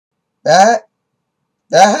Ah,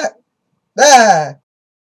 ah, ah.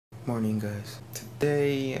 Morning, guys.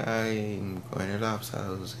 Today I'm going to Lob's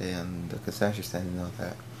house and the concession stand and all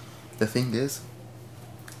that. The thing is,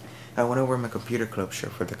 I want to wear my computer club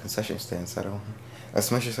shirt for the concession stand, so I don't.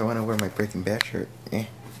 As much as I want to wear my Breaking Bad shirt, you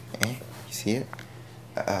see it?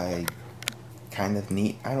 I kind of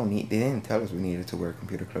need. I don't need. They didn't tell us we needed to wear a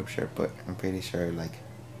computer club shirt, but I'm pretty sure like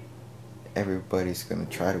everybody's gonna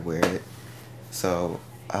try to wear it. So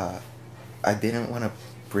I didn't want to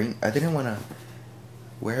bring. I didn't want to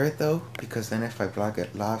wear it though, because then if I vlog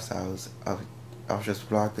at Lob's house, I'll just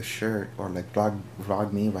vlog the shirt or like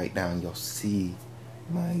vlog me right now, and you'll see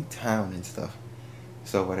my town and stuff.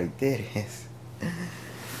 So what I did is,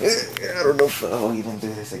 I don't know if I'll even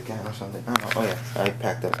do this again or something. I don't know. Oh yeah, I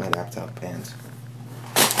packed up my laptop and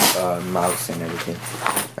mouse and everything.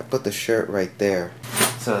 I put the shirt right there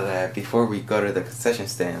so that before we go to the concession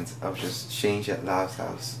stands, I'll just change at Lob's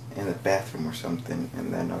house in the bathroom or something,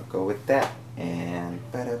 and then I'll go with that. And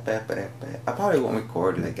I probably won't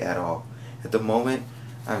record like at all. At the moment,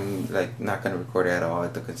 I'm like not gonna record at all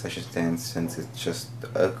at the concession stands, since it's just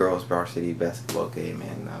a girls' varsity basketball game,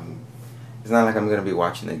 and it's not like I'm gonna be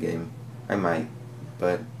watching the game. I might,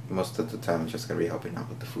 but most of the time I'm just gonna be helping out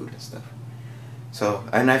with the food and stuff. So,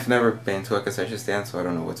 and I've never been to a concession stand, so I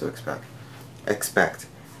don't know what to expect.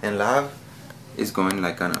 And Lav is going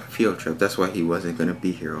like on a field trip. That's why he wasn't gonna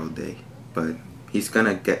be here all day, but he's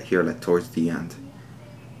gonna get here like towards the end.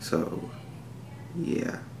 So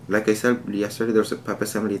yeah, like I said yesterday, there was a pep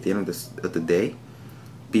assembly at the end of the day.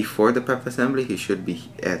 Before the pep assembly, he should be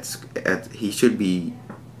he should be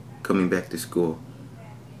coming back to school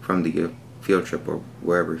from the field trip or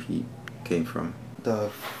wherever he came from.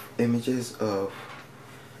 The images of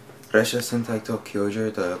Resha Sentai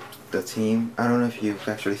Tokyoger, the team. I don't know if you've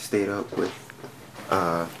actually stayed up with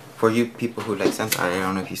for you people who like Sentai, I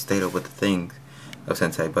don't know if you stayed up with the thing of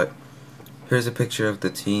Sentai, but here's a picture of the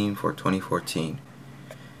team for 2014.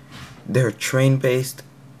 They're train based,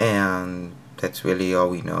 and that's really all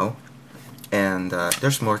we know. And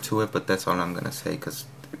there's more to it, but that's all I'm gonna say, because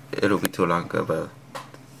it'll be too long of a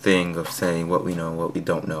thing of saying what we know and what we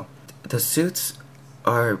don't know. The suits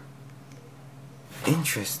are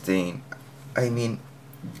interesting. I mean,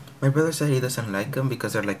 my brother said he doesn't like them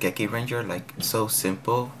because they're like Geki Ranger, like so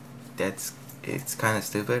simple. It's kind of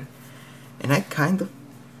stupid. And I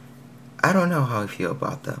don't know how I feel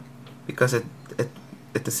about them, because at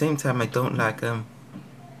the same time I don't like them,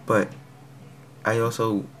 but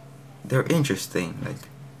they're interesting. Like,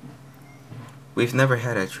 we've never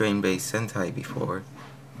had a train-based Sentai before,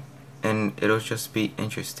 and it'll just be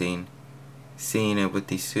interesting seeing it with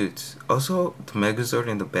these suits. Also, the Megazord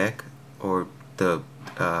in the back, or the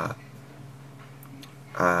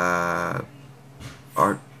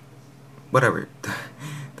art, whatever,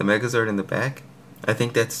 the Megazord in the back, I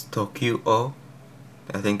think that's Tokyo.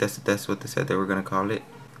 I think that's what they said they were gonna call it.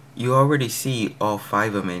 You already see all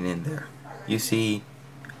 5 of them in there. You see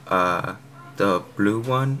the blue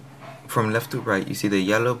one from left to right. You see the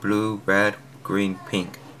yellow, blue, red, green,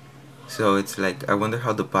 pink. So it's like, I wonder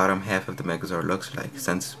how the bottom half of the Megazord looks like,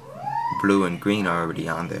 since blue and green are already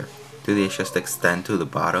on there. Do they just extend to the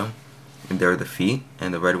bottom and they're the feet,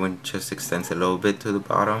 and the red one just extends a little bit to the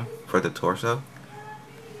bottom for the torso?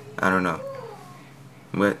 I don't know.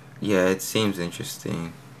 But yeah, it seems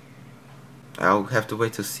interesting. I'll have to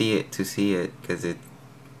wait to see it because it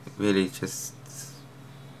really just,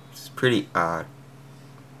 it's pretty odd.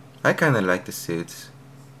 I kind of like the suits,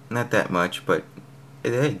 not that much, but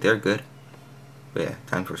hey, they're good. But yeah,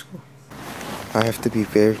 time for school. I have to be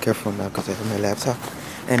very careful now because I have my laptop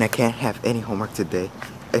and I can't have any homework today.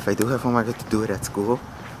 If I do have homework, I have to do it at school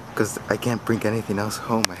because I can't bring anything else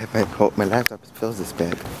home. I have my laptop fills this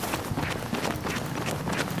bag.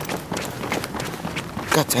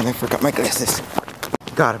 God damn, I forgot my glasses.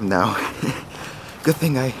 Got them now. Good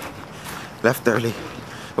thing I left early.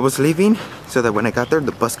 I was leaving so that when I got there,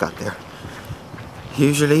 the bus got there.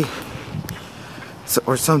 Usually,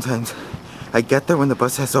 or sometimes, I get there when the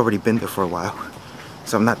bus has already been there for a while.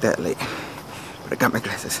 So I'm not that late. But I got my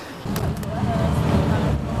glasses.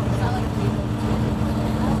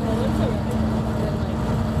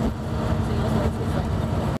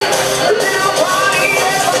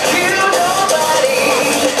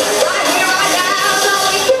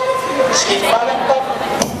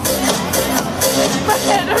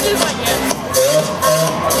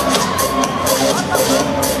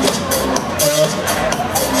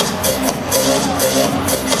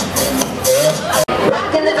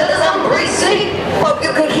 Rockin' the rhythm, I'm breezy. Hope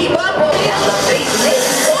you can keep up.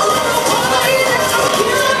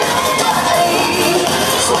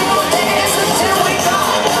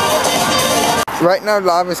 Right now,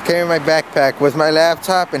 Lav is carrying my backpack with my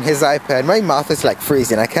laptop and his iPad. My mouth is like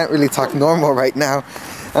freezing. I can't really talk normal right now.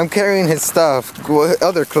 I'm carrying his stuff,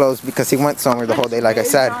 other clothes, because he went somewhere the whole day, like I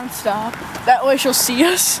said. Non-stop. That way she'll see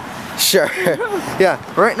us. Sure. Yeah.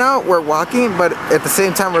 Right now we're walking, but at the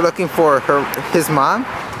same time we're looking for his mom.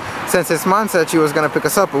 Since his mom said she was gonna pick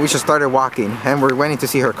us up, but we just started walking, and we're waiting to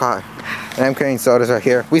see her car. And I'm carrying sodas right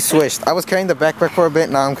here. We switched. I was carrying the backpack for a bit.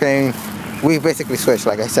 Now I'm carrying. We basically switched,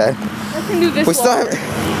 like I said. I can do this. We still haven't.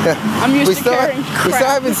 I'm used to carrying crap. We still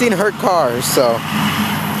haven't seen her car, so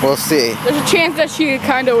we'll see. There's a chance that she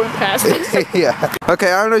kind of went past us. Yeah.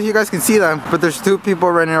 Okay, I don't know if you guys can see them, but there's two people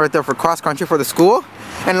running right there for cross country for the school.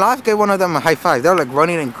 And Lav gave one of them a high five. They're like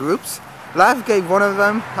running in groups. Lav gave one of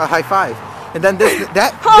them a high five. And then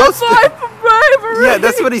high five for bravery! Yeah,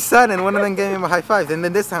 that's what he said, and one of them gave him a high five. And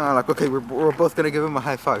then this time I'm like, okay, we're both gonna give him a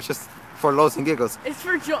high five, just for lows and giggles. It's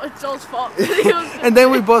for it's Joel's fault. And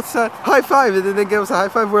then we both said high five, and then they gave us a high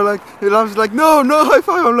five. We're like, Lav's like, no high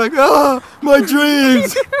five. I'm like, my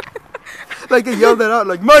dreams. Like I yelled that out,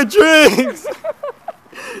 like, my dreams.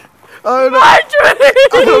 My dreams!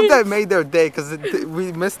 I hope that made their day, because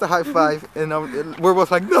we missed the high five, and we're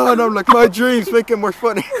both like, no, and I'm like, my dreams, make it more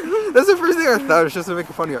funny. That's the first thing I thought, was just to make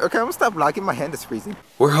it funnier. Okay, I'm gonna stop blocking, my hand is freezing.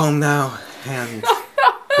 We're home now, and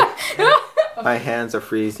my hands are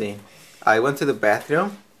freezing. I went to the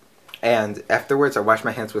bathroom, and afterwards I washed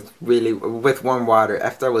my hands with warm water.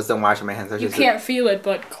 After I was done washing my hands, I just... You can't feel it,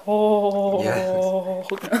 but cold. Yes.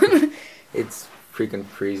 It's freaking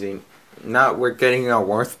freezing. Now we're getting our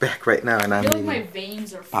warmth back right now, and I'm eating my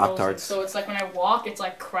veins are frozen, Pop-Tarts. so it's like when I walk, it's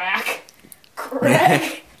like crack.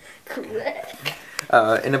 Crack. Crack.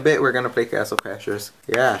 In a bit, we're gonna play Castle Crashers.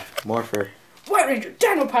 Yeah, more for... White Ranger,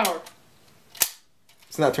 Dino Power!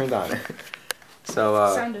 It's not turned on. So,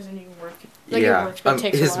 sound doesn't even work. Like yeah, it works, but it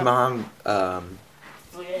takes his a while. mom,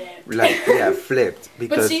 like, yeah, flipped.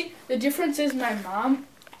 Because... But see, the difference is my mom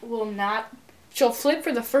will not... She'll flip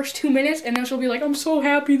for the first 2 minutes, and then she'll be like, I'm so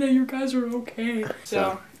happy that you guys are okay.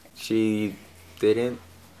 So she didn't...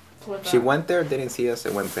 She went there, didn't see us,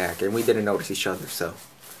 and went back. And we didn't notice each other, so...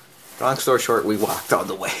 Long story short, we walked all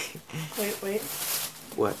the way. Wait.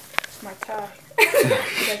 What? It's my tie. You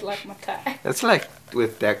guys like my tie? It's like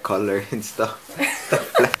with that color and stuff.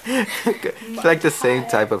 It's like the same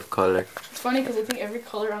type of color. It's funny because I think every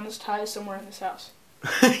color on this tie is somewhere in this house.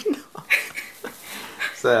 I know.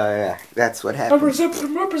 So yeah, that's what happened.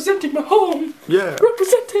 I'm representing my home. Yeah.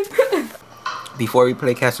 Representing. Before we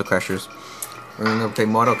play Castle Crashers, we're gonna play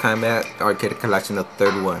Mortal Kombat Arcade Collection, the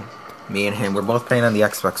third one. Me and him, we're both playing on the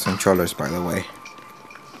Xbox controllers, by the way.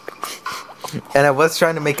 And I was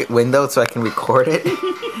trying to make it windowed so I can record it,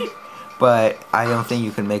 but I don't think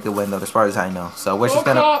you can make it windowed as far as I know. So we're just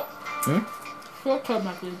gonna. Shortcut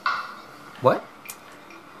method. What?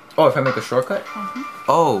 Oh, if I make a shortcut?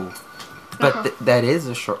 Oh, but that is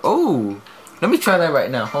a short. Oh, let me try that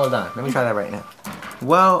right now. Hold on, let me try that right now.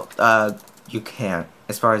 Well, you can't,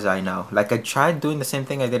 as far as I know. Like I tried doing the same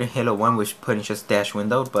thing I did in Halo 1, which putting just dash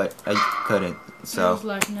window, but I couldn't. So. I was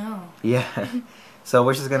like, no. Yeah. So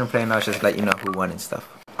we're just gonna play now, just let you know who won and stuff.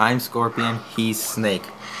 I'm Scorpion, he's Snake.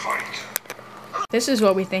 This is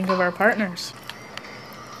what we think of our partners.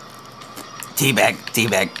 Teabag.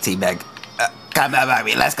 Come on,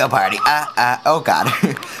 baby, let's go party. Oh god.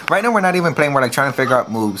 Right now we're not even playing, we're like trying to figure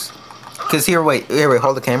out moves. Cause here, wait,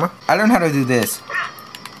 hold the camera. I learned how to do this.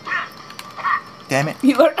 Damn it.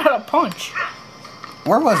 You learned how to punch.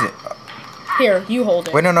 Where was it? Here, you hold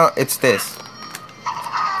it. Wait, no, it's this.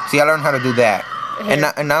 See, I learned how to do that.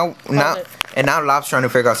 Here. And now Lob's trying to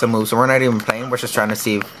figure out some moves, so we're not even playing. We're just trying to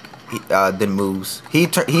see the moves. He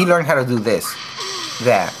learned how to do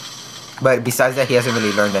that. But besides that, he hasn't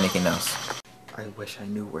really learned anything else. I wish I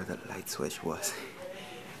knew where the light switch was,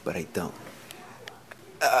 but I don't.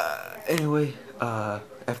 Anyway,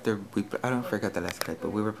 after I don't forget the last clip,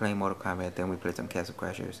 but we were playing Mortal Kombat. Then we played some Castle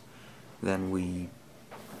Crashers. Then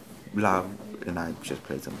Lob and I just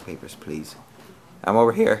played some Papers, Please. I'm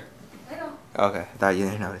over here. I know. Okay, I thought you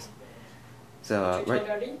didn't notice. So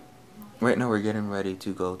right now we're getting ready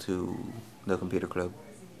to go to the computer club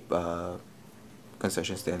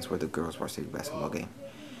concession stands where the girls were watching the basketball game.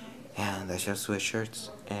 And I just switched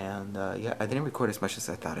shirts, and yeah, I didn't record as much as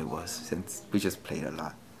I thought it was since we just played a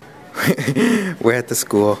lot. We're at the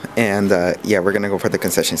school, and yeah, we're gonna go for the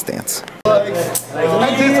concession stands. Just be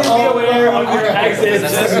aware of your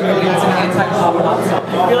exits.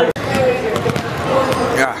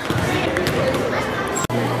 Yeah.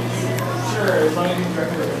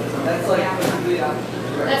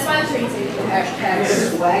 That's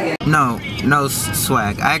why I'm No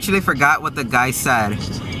swag. I actually forgot what the guy said.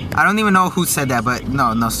 I don't even know who said that, but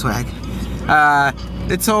no swag.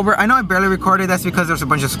 It's over. I know I barely recorded. That's because there's a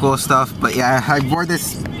bunch of school stuff. But yeah, I wore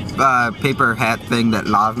this paper hat thing that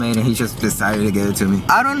Lav made, and he just decided to give it to me.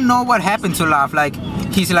 I don't know what happened to Lav. Like,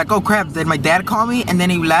 he's like, oh crap, did my dad call me? And then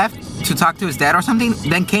he left to talk to his dad or something.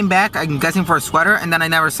 Then came back, I'm guessing for a sweater, and then I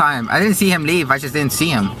never saw him. I didn't see him leave. I just didn't see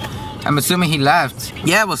him. I'm assuming he left.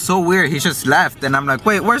 Yeah, it was so weird. He just left, and I'm like,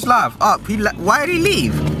 wait, where's Lav? Oh, why did he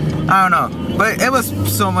leave? I don't know, but it was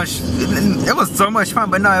so much. It was so much fun.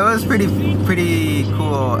 But no, it was pretty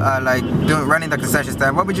cool. Like running the concession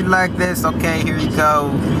stand. What would you like? This? Okay, here you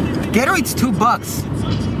go. Gatorade's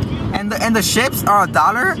 $2, and the chips are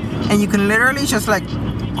 $1, and you can literally just like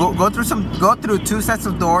go through 2 sets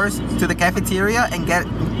of doors to the cafeteria and get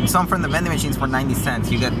some from the vending machines for 90 cents.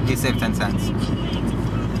 You save 10 cents.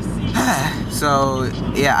 So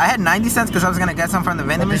yeah, I had 90 cents because I was gonna get some from the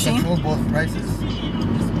vending machine. Control both prices.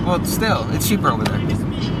 Well, still, it's cheaper over there.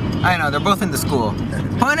 I know, they're both in the school.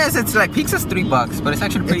 Point is, it's like pizza's $3, but it's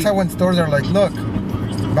actually pretty. It's how when stores are like, look,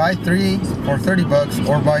 buy 3 for $30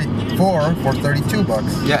 or buy 4 for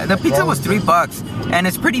 $32. Yeah, the pizza was $3, and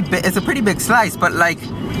it's pretty big. It's a pretty big slice, but like,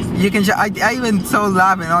 you can. I even told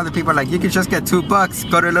Lab and all the people like, you could just get $2,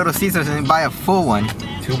 go to Little Caesars and buy a full one.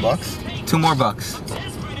 $2? 2 more bucks.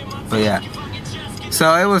 But yeah,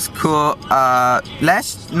 so it was cool. Not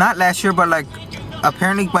last year, but like.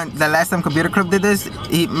 Apparently, when the last time Computer Club did this,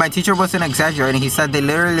 my teacher wasn't exaggerating. He said they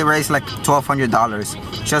literally raised like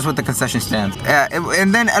 $1,200 just with the concession stand.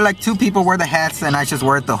 And then like 2 people wore the hats, and I just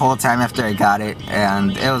wore it the whole time after I got it,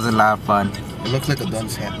 and it was a lot of fun. It looks like a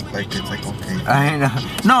dunce hat. Like it's like okay. I know.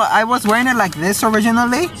 No, I was wearing it like this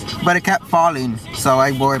originally, but it kept falling, so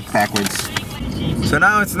I wore it backwards. So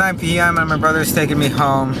now it's 9 p.m. and my brother's taking me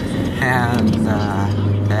home, and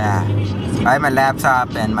yeah. I have my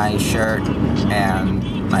laptop and my shirt and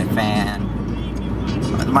my fan,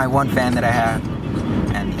 my one fan that I have,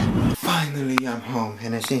 and yeah. Finally, I'm home,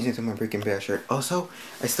 and I changed into my Breaking Bad shirt. Also,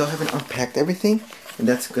 I still haven't unpacked everything, and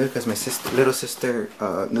that's good because my little sister,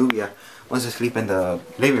 Nubia, wants to sleep in the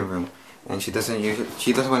living room, and she doesn't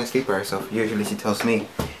want to sleep by herself. Usually, she tells me,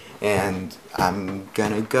 and I'm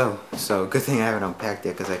gonna go. So good thing I haven't unpacked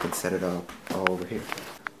it because I can set it up all over here.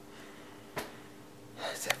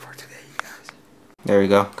 That's it for today. There we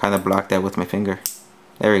go. Kind of blocked that with my finger.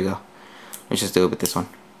 There we go. Let's just do it with this one.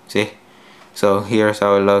 See? So here's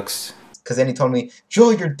how it looks. Because then he told me,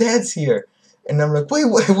 Joel, your dad's here. And I'm like, wait,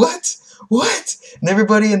 what? What? And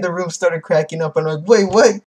everybody in the room started cracking up. And I'm like, wait, what?